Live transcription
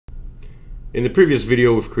In the previous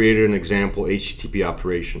video, we've created an example HTTP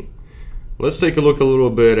operation. Let's take a look a little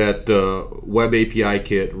bit at the Web API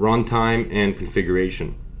Kit runtime and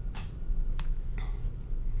configuration.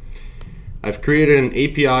 I've created an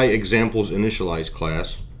API examples initialize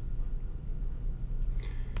class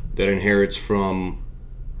that inherits from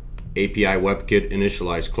API WebKit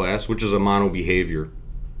initialize class, which is a mono behavior.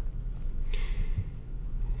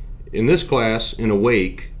 In this class, in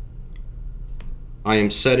awake, I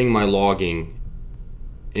am setting my logging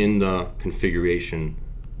in the configuration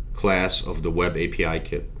class of the Web API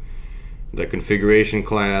Kit. The configuration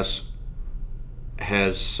class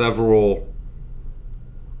has several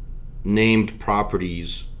named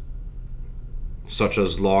properties such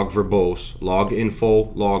as log verbose, log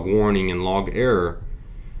info, log warning, and log error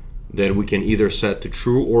that we can either set to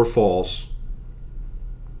true or false,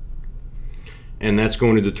 and that's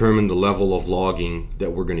going to determine the level of logging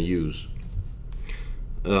that we're going to use.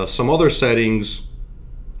 Some other settings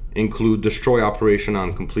include destroy operation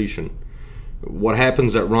on completion. What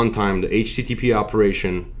happens at runtime, the HTTP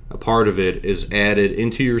operation, a part of it is added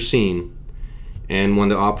into your scene, and when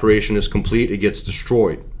the operation is complete, it gets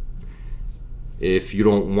destroyed. If you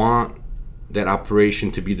don't want that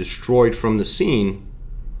operation to be destroyed from the scene,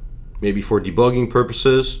 maybe for debugging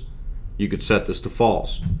purposes, you could set this to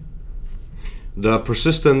false. The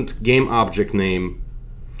persistent game object name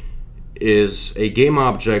is a game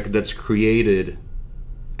object that's created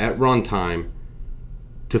at runtime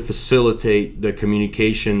to facilitate the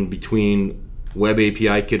communication between Web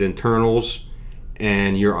API Kit internals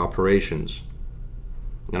and your operations.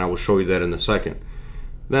 And I will show you that in a second.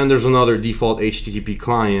 Then there's another default HTTP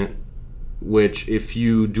client, which if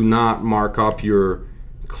you do not mark up your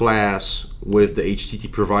class with the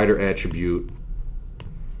HTTP provider attribute,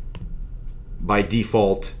 by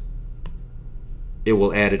default it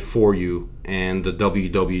will add it for you and the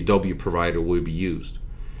www provider will be used.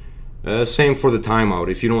 Same for the timeout.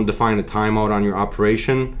 If you don't define a timeout on your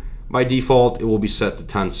operation, by default it will be set to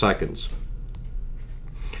 10 seconds.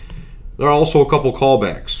 There are also a couple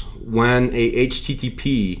callbacks. When any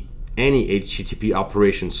HTTP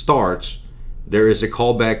operation starts, there is a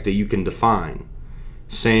callback that you can define.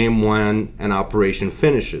 Same when an operation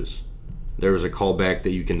finishes, there is a callback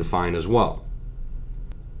that you can define as well.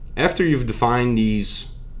 After you've defined these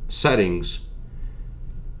settings,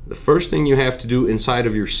 the first thing you have to do inside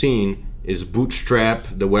of your scene is bootstrap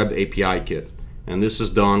the Web API Kit, and this is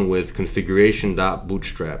done with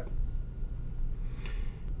configuration.bootstrap.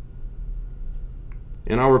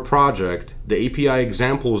 In our project, the API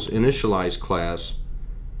examples initialize class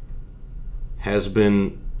has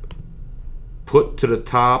been put to the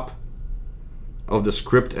top of the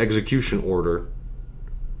script execution order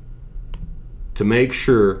to make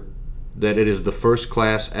sure that it is the first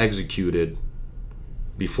class executed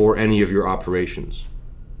before any of your operations.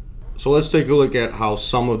 So let's take a look at how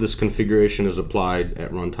some of this configuration is applied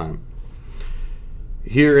at runtime.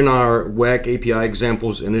 Here in our WAC API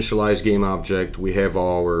examples initialize game object, we have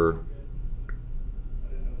our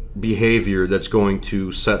behavior that's going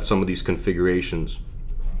to set some of these configurations.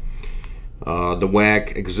 The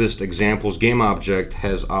WAC exist examples game object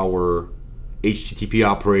has our HTTP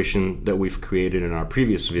operation that we've created in our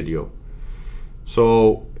previous video.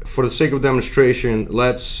 So for the sake of demonstration,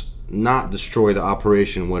 let's not destroy the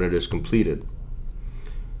operation when it is completed.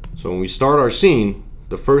 So when we start our scene,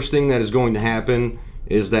 the first thing that is going to happen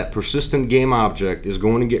is that persistent game object is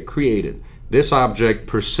going to get created. This object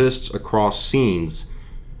persists across scenes.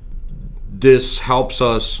 This helps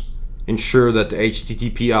us ensure that the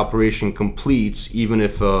HTTP operation completes even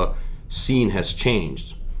if a scene has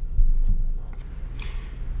changed.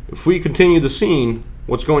 If we continue the scene,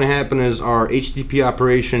 what's going to happen is our HTTP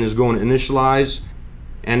operation is going to initialize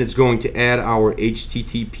and it's going to add our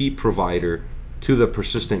HTTP provider to the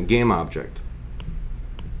persistent game object.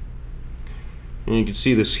 And you can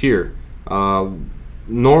see this here.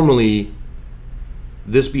 Normally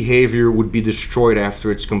this behavior would be destroyed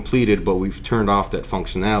after it's completed, but we've turned off that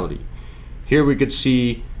functionality. Here we could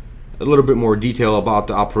see a little bit more detail about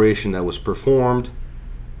the operation that was performed,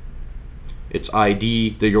 its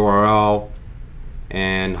ID, the URL,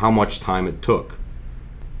 and how much time it took.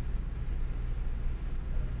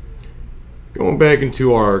 Going back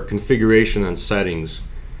into our configuration and settings,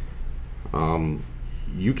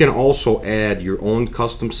 you can also add your own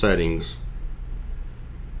custom settings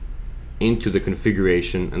into the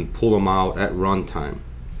configuration and pull them out at runtime.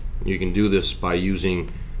 You can do this by using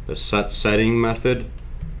the set setting method,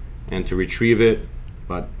 and to retrieve it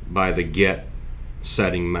by the get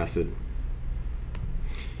setting method.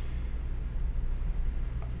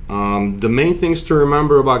 The main things to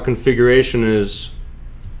remember about configuration is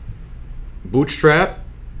Bootstrap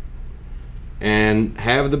and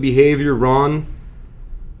have the behavior run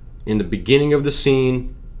in the beginning of the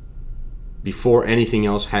scene before anything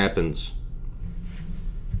else happens.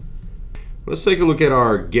 Let's take a look at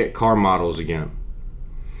our get car models again.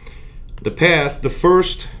 The path, the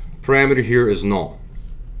first parameter here is null,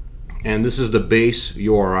 and this is the base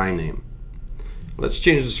URI name. Let's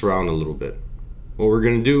change this around a little bit. What we're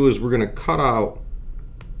going to do is we're going to cut out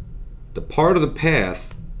the part of the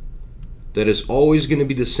path that is always going to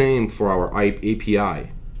be the same for our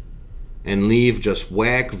API and leave just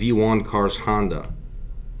whack v1 cars Honda.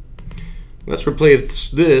 Let's replace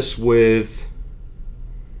this with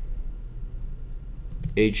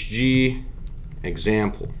HG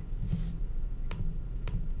example.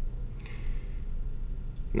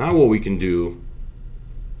 Now what we can do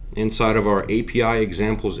inside of our API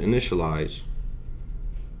examples initialize,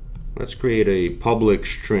 let's create a public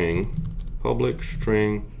string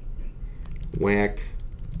whack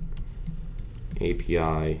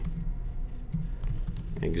API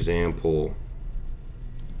example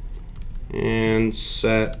and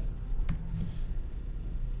set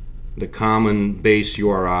the common base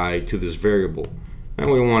URI to this variable. Now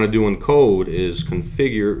what we want to do in code is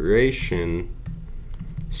configuration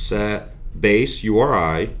set base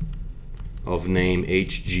URI of name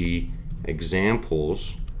HG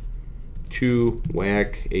examples to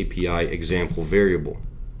whack API example variable.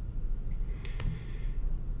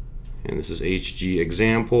 And this is HG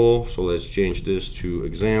example, so let's change this to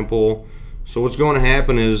example. So what's going to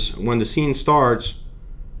happen is when the scene starts,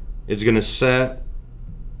 it's going to set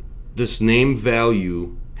this name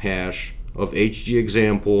value hash of HG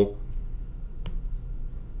example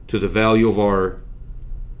to the value of our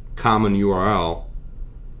common URL,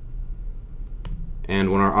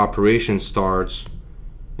 and when our operation starts,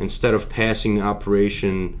 instead of passing the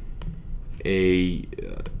operation a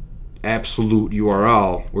absolute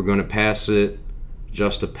URL, we're going to pass it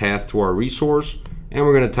just a path to our resource, and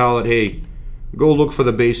we're going to tell it, hey, go look for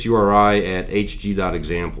the base URI at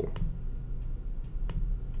hg.example.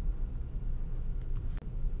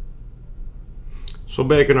 So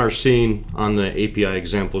back in our scene on the API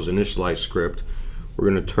examples initialize script, we're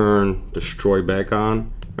going to turn destroy back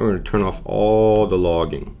on, and we're going to turn off all the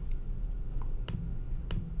logging.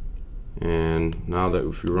 And now that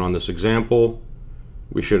if we run this example,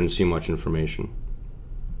 we shouldn't see much information.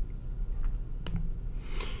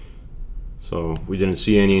 So we didn't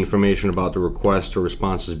see any information about the request or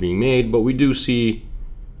responses being made, but we do see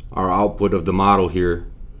our output of the model here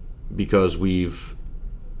because we've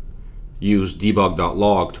used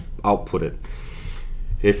debug.log to output it.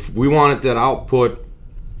 If we wanted that output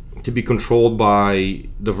to be controlled by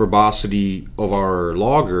the verbosity of our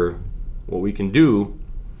logger, what we can do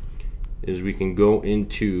is we can go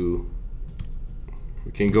in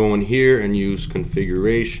here and use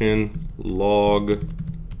configuration log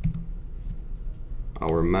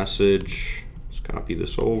our message. Let's copy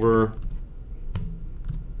this over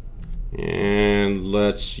and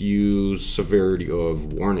let's use severity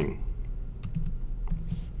of warning.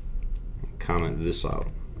 Comment this out.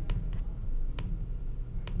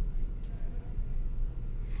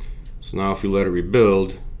 So now if you let it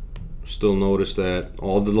rebuild, still notice that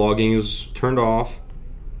all the logging is turned off,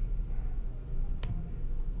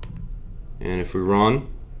 and if we run,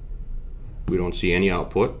 we don't see any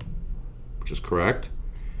output, which is correct.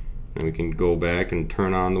 And we can go back and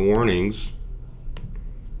turn on the warnings,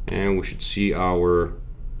 and we should see our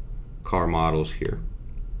car models here.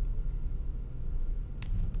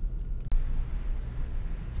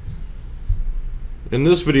 In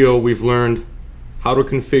this video, we've learned how to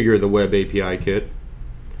configure the Web API Kit,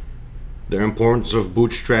 the importance of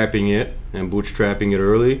bootstrapping it and bootstrapping it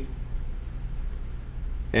early,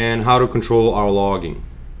 and how to control our logging.